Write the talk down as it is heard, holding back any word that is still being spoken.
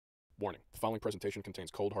Warning, the following presentation contains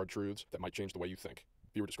cold, hard truths that might change the way you think.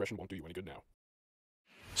 Viewer discretion won't do you any good now.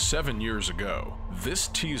 7 years ago, this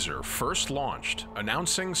teaser first launched,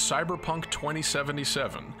 announcing Cyberpunk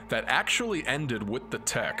 2077 that actually ended with the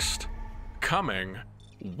text, "Coming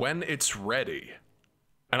when it's ready."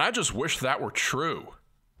 And I just wish that were true.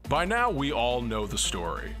 By now, we all know the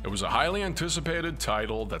story. It was a highly anticipated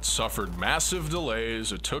title that suffered massive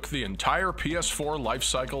delays, it took the entire PS4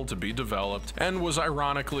 lifecycle to be developed, and was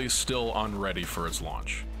ironically still unready for its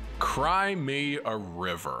launch. Cry me a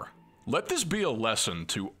river. Let this be a lesson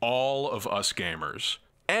to all of us gamers.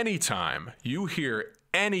 Anytime you hear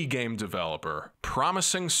any game developer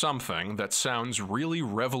promising something that sounds really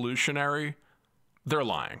revolutionary, they're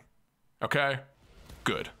lying. Okay?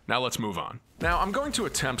 Good. Now let's move on. Now, I'm going to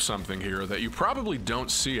attempt something here that you probably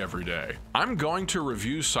don't see every day. I'm going to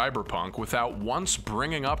review Cyberpunk without once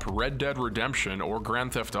bringing up Red Dead Redemption or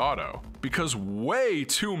Grand Theft Auto, because way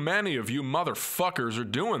too many of you motherfuckers are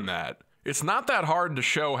doing that. It's not that hard to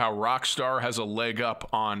show how Rockstar has a leg up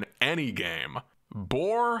on any game.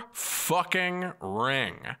 Bore fucking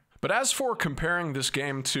ring. But as for comparing this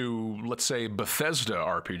game to, let's say, Bethesda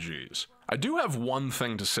RPGs, I do have one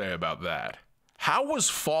thing to say about that. How was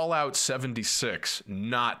Fallout 76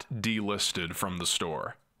 not delisted from the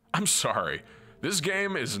store? I'm sorry, this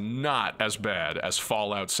game is not as bad as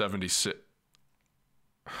Fallout 76.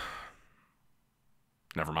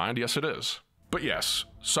 Never mind, yes it is. But yes,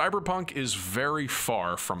 Cyberpunk is very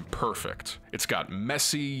far from perfect. It's got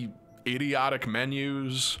messy, idiotic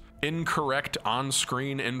menus, incorrect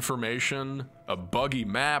on-screen information, a buggy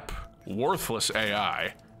map, worthless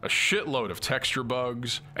AI, a shitload of texture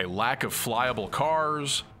bugs, a lack of flyable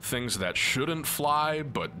cars, things that shouldn't fly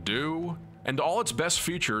but do, and all its best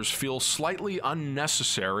features feel slightly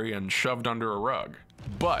unnecessary and shoved under a rug.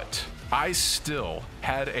 But I still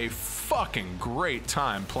had a fucking great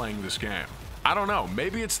time playing this game. I don't know,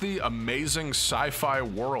 maybe it's the amazing sci-fi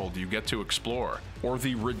world you get to explore, or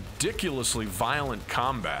the ridiculously violent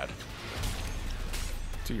combat.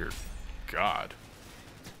 Dear God.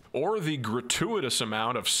 Or the gratuitous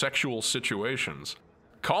amount of sexual situations.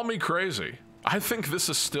 Call me crazy. I think this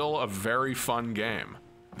is still a very fun game.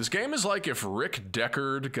 This game is like if Rick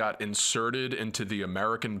Deckard got inserted into the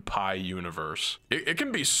American Pie universe. It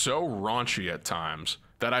can be so raunchy at times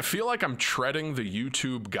that I feel like I'm treading the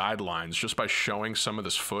YouTube guidelines just by showing some of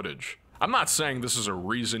this footage. I'm not saying this is a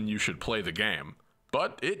reason you should play the game,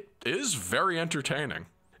 but it is very entertaining.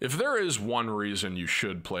 If there is one reason you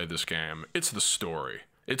should play this game, it's the story.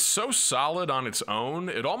 It's so solid on its own,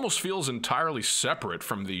 it almost feels entirely separate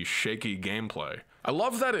from the shaky gameplay. I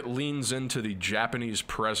love that it leans into the Japanese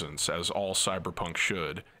presence, as all Cyberpunk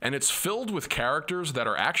should, and it's filled with characters that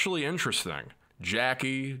are actually interesting.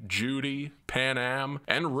 Jackie, Judy, Panam,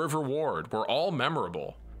 and River Ward were all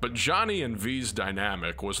memorable, but Johnny and V's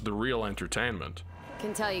dynamic was the real entertainment.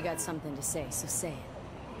 Can tell you got something to say, so say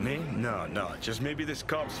it. Me? No, just maybe this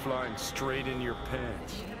cop's flying straight in your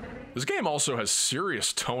pants. This game also has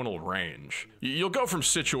serious tonal range. You'll go from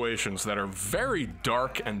situations that are very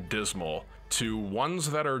dark and dismal to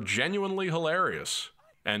ones that are genuinely hilarious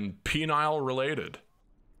and penile related.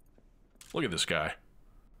 Look at this guy.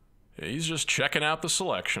 He's just checking out the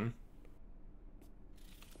selection.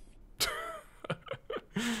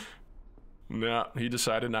 Nah, he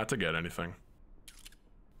decided not to get anything.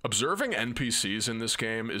 Observing NPCs in this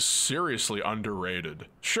game is seriously underrated.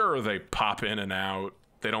 Sure, they pop in and out.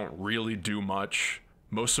 They don't really do much.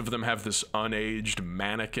 Most of them have this unaged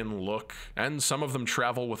mannequin look, and some of them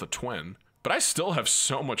travel with a twin. But I still have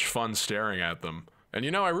so much fun staring at them. And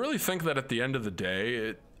you know, I really think that at the end of the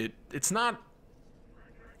day, it's not...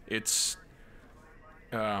 It's...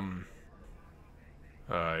 Wait,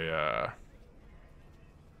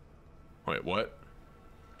 what?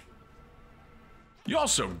 You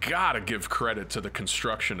also gotta give credit to the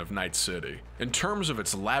construction of Night City. In terms of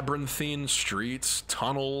its labyrinthine streets,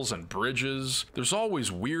 tunnels, and bridges, there's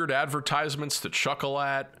always weird advertisements to chuckle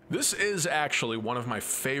at. This is actually one of my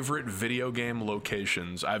favorite video game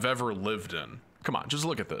locations I've ever lived in. Come on, just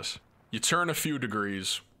look at this. You turn a few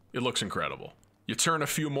degrees, it looks incredible. You turn a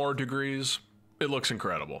few more degrees, it looks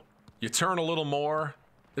incredible. You turn a little more,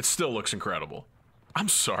 it still looks incredible. I'm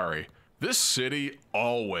sorry. This city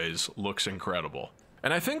always looks incredible.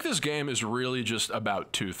 And I think this game is really just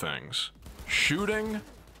about two things: shooting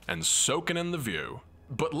and soaking in the view.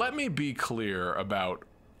 But let me be clear about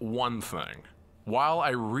one thing. While I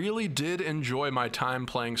really did enjoy my time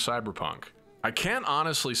playing Cyberpunk, I can't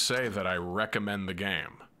honestly say that I recommend the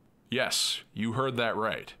game. Yes, you heard that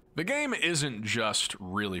right. The game isn't just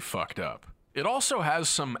really fucked up. It also has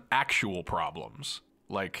some actual problems,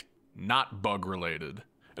 like not bug related.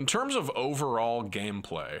 In terms of overall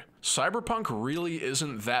gameplay, Cyberpunk really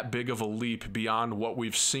isn't that big of a leap beyond what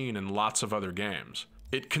we've seen in lots of other games.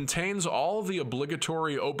 It contains all the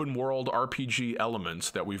obligatory open-world RPG elements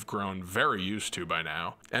that we've grown very used to by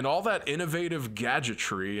now, and all that innovative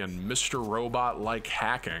gadgetry and Mr. Robot-like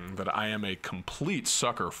hacking that I am a complete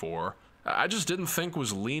sucker for, I just didn't think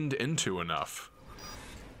was leaned into enough.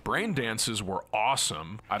 Brain dances were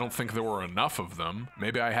awesome. I don't think there were enough of them.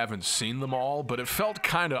 Maybe I haven't seen them all, but it felt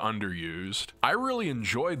kinda underused. I really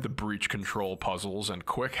enjoyed the breach control puzzles and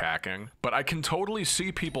quick hacking, but I can totally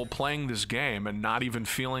see people playing this game and not even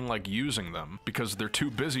feeling like using them because they're too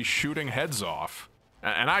busy shooting heads off.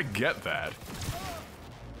 And I get that.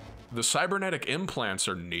 The cybernetic implants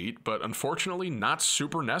are neat, but unfortunately not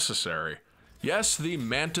super necessary. Yes, the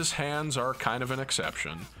mantis hands are kind of an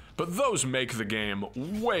exception, but those make the game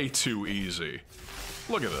way too easy.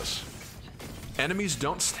 Look at this. Enemies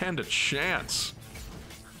don't stand a chance.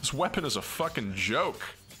 This weapon is a fucking joke.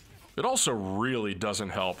 It also really doesn't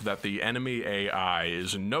help that the enemy AI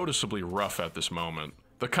is noticeably rough at this moment.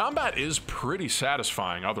 The combat is pretty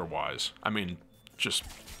satisfying otherwise. I mean, just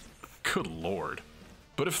good lord.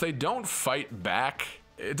 But if they don't fight back,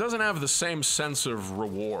 it doesn't have the same sense of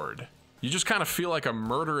reward. You just kind of feel like a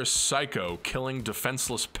murderous psycho killing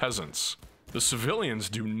defenseless peasants. The civilians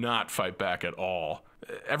do not fight back at all.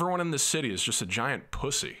 Everyone in this city is just a giant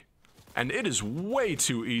pussy. And it is way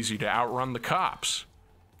too easy to outrun the cops.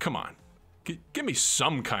 Come on, give me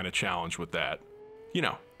some kind of challenge with that. You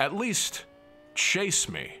know, at least chase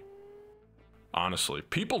me. Honestly,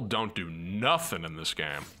 people don't do nothing in this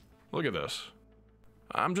game. Look at this.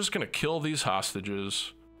 I'm just gonna kill these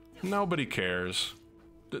hostages. Nobody cares.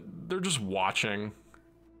 They're just watching.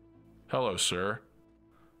 Hello, sir.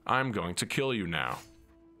 I'm going to kill you now.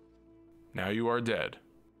 Now you are dead.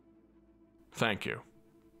 Thank you.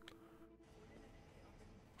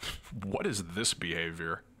 What is this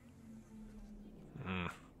behavior?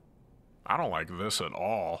 I don't like this at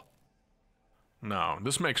all. No,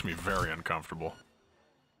 this makes me very uncomfortable.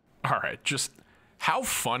 Alright, just how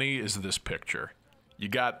funny is this picture? You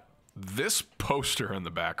got this poster in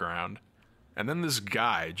the background, and then this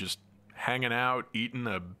guy just hanging out, eating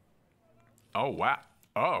a... Oh, wow.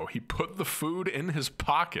 Oh, he put the food in his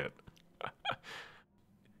pocket.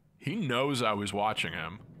 He knows I was watching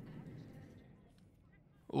him.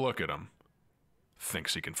 Look at him.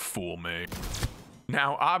 Thinks he can fool me.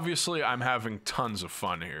 Now, obviously, I'm having tons of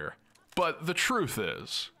fun here. But the truth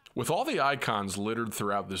is, with all the icons littered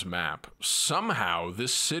throughout this map, somehow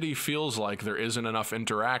this city feels like there isn't enough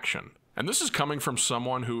interaction. And this is coming from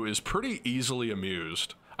someone who is pretty easily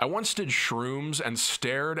amused. I once did shrooms and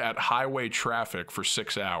stared at highway traffic for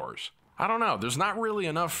 6 hours. I don't know, there's not really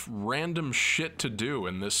enough random shit to do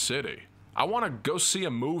in this city. I want to go see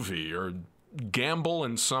a movie or gamble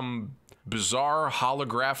in some bizarre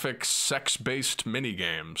holographic sex-based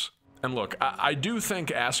minigames. And look, I do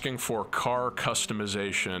think asking for car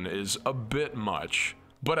customization is a bit much,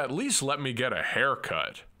 but at least let me get a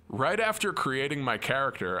haircut. Right after creating my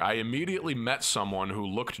character, I immediately met someone who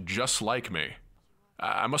looked just like me.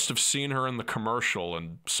 I must have seen her in the commercial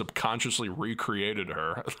and subconsciously recreated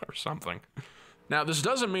her or something. Now, this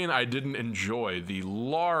doesn't mean I didn't enjoy the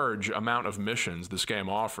large amount of missions this game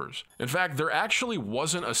offers. In fact, there actually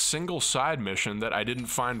wasn't a single side mission that I didn't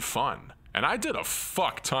find fun. And I did a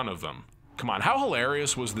fuck ton of them. Come on, how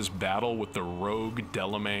hilarious was this battle with the rogue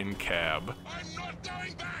Delamain cab? I'm not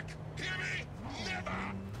going back! Hear me? Never!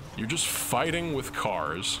 You're just fighting with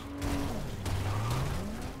cars.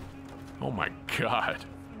 Oh my god.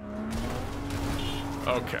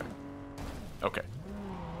 Okay. Okay.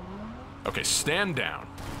 Okay, stand down.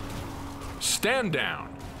 Stand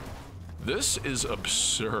down! This is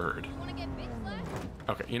absurd.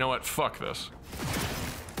 Okay, you know what? Fuck this.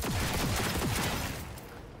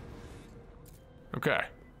 Okay.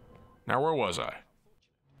 Now where was I?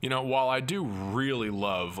 You know, while I do really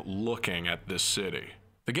love looking at this city,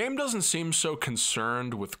 the game doesn't seem so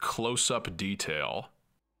concerned with close-up detail.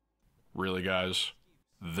 Really, guys?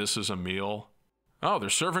 This is a meal? Oh, they're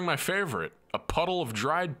serving my favorite, a puddle of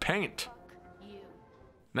dried paint.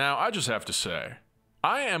 Now, I just have to say,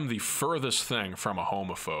 I am the furthest thing from a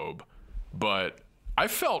homophobe, but I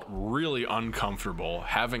felt really uncomfortable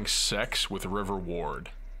having sex with River Ward.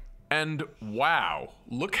 And wow,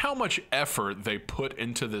 look how much effort they put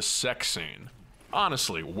into this sex scene.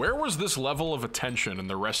 Honestly, where was this level of attention in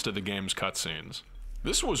the rest of the game's cutscenes?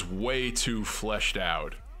 This was way too fleshed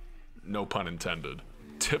out. No pun intended.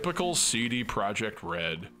 Typical CD Projekt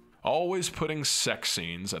Red, always putting sex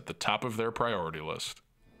scenes at the top of their priority list.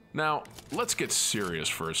 Now, let's get serious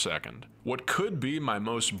for a second. What could be my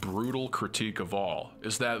most brutal critique of all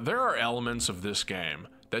is that there are elements of this game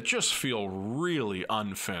that just feel really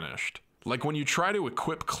unfinished. Like when you try to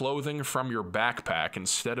equip clothing from your backpack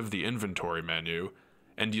instead of the inventory menu,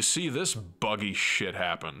 and you see this buggy shit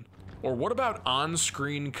happen. Or what about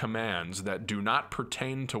on-screen commands that do not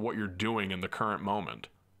pertain to what you're doing in the current moment?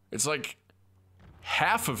 It's like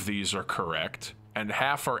half of these are correct and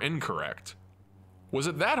half are incorrect. Was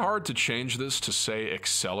it that hard to change this to say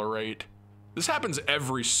accelerate? This happens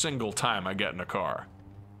every single time I get in a car.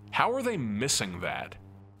 How are they missing that?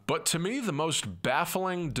 But to me, the most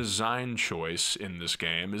baffling design choice in this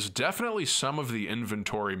game is definitely some of the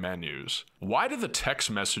inventory menus. Why do the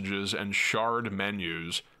text messages and shard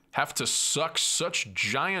menus have to suck such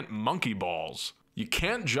giant monkey balls? You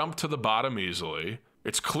can't jump to the bottom easily.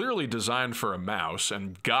 It's clearly designed for a mouse,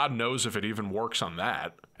 and God knows if it even works on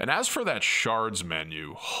that. And as for that shards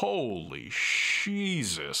menu, holy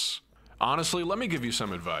Jesus. Honestly, let me give you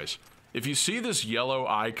some advice. If you see this yellow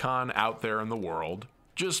icon out there in the world,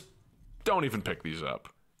 just don't even pick these up.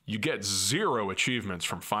 You get 0 achievements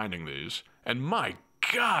from finding these, and my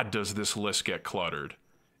God does this list get cluttered.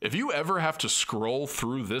 If you ever have to scroll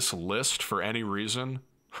through this list for any reason,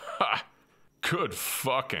 ha, good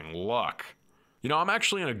fucking luck. You know, I'm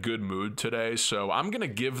actually in a good mood today, so I'm gonna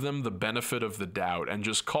give them the benefit of the doubt and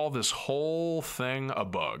just call this whole thing a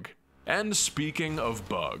bug. And speaking of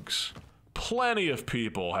bugs, plenty of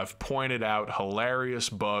people have pointed out hilarious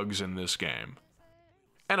bugs in this game.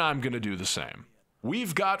 And I'm gonna do the same.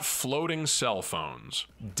 We've got floating cell phones,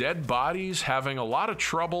 dead bodies having a lot of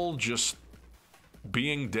trouble just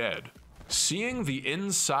being dead, seeing the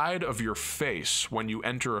inside of your face when you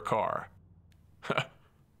enter a car.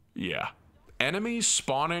 Yeah. Enemies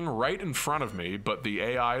spawning right in front of me, but the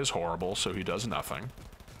AI is horrible, so he does nothing.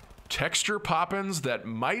 Texture pop-ins that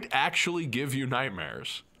might actually give you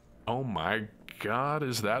nightmares. Oh my God,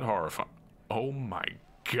 is that horrifying? Oh my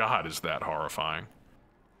God, is that horrifying?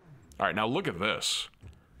 All right, now look at this.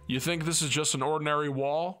 You think this is just an ordinary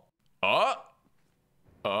wall? Wow.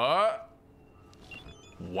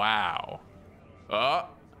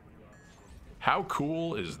 How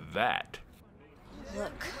cool is that?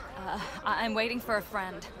 Look, I'm waiting for a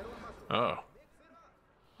friend. Oh.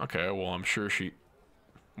 Okay, well, I'm sure she...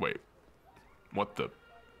 Wait. What the...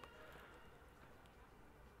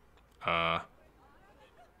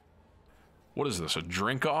 What is this, a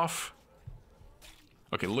drink off?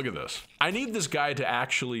 Okay, look at this. I need this guy to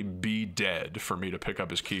actually be dead for me to pick up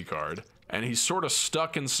his key card. And he's sort of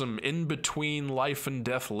stuck in some in-between life and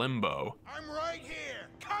death limbo. I'm right here.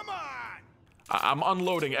 Come on. I'm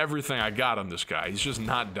unloading everything I got on this guy. He's just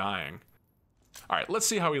not dying. All right, let's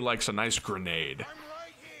see how he likes a nice grenade. I'm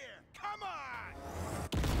right here. Come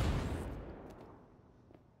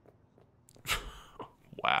on.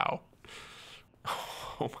 Wow.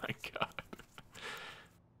 Oh my God.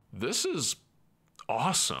 This is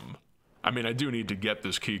awesome. I mean, I do need to get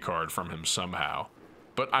this key card from him somehow,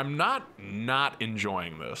 but I'm not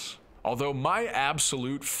enjoying this. Although my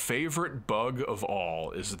absolute favorite bug of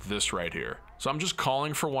all is this right here. So I'm just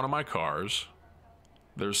calling for one of my cars.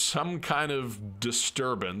 There's some kind of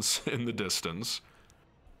disturbance in the distance.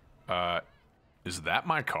 Is that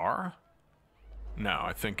my car? No,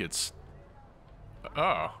 I think it's...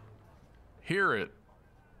 Oh. Here it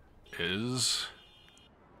is.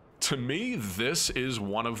 To me, this is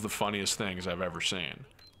one of the funniest things I've ever seen.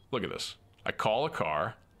 Look at this. I call a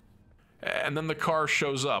car, and then the car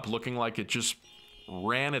shows up looking like it just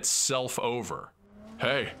ran itself over.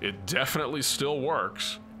 Hey, it definitely still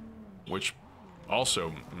works, which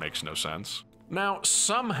also makes no sense. Now,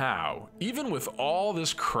 somehow, even with all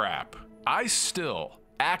this crap, I still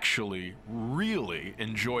actually really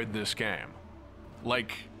enjoyed this game.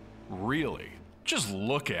 Like, really. Just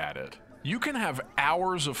look at it. You can have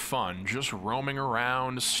hours of fun just roaming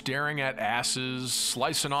around, staring at asses,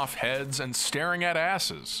 slicing off heads, and staring at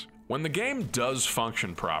asses. When the game does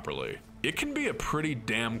function properly, it can be a pretty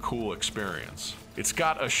damn cool experience. It's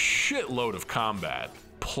got a shitload of combat,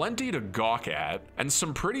 plenty to gawk at, and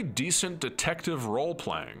some pretty decent detective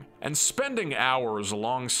role-playing. And spending hours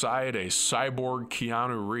alongside a cyborg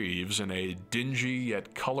Keanu Reeves in a dingy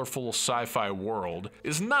yet colorful sci-fi world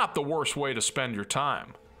is not the worst way to spend your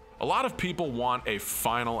time. A lot of people want a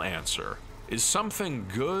final answer. Is something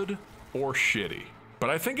good or shitty?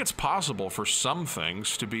 But I think it's possible for some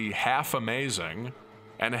things to be half amazing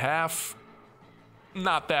and half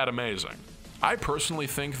not that amazing. I personally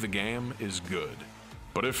think the game is good.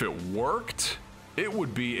 But if it worked, it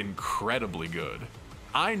would be incredibly good.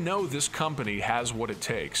 I know this company has what it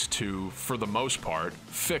takes to, for the most part,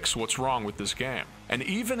 fix what's wrong with this game. And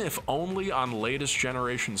even if only on latest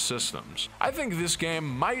generation systems, I think this game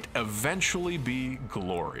might eventually be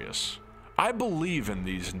glorious. I believe in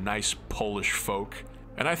these nice Polish folk,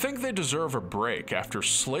 and I think they deserve a break after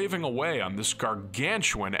slaving away on this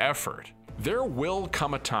gargantuan effort. There will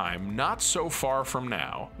come a time not so far from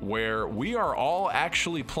now where we are all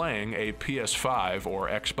actually playing a PS5 or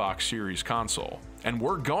Xbox Series console, and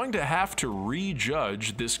we're going to have to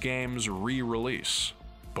rejudge this game's re-release.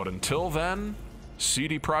 But until then,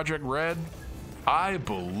 CD Projekt Red, I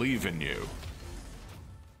believe in you.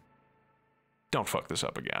 Don't fuck this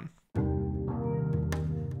up again.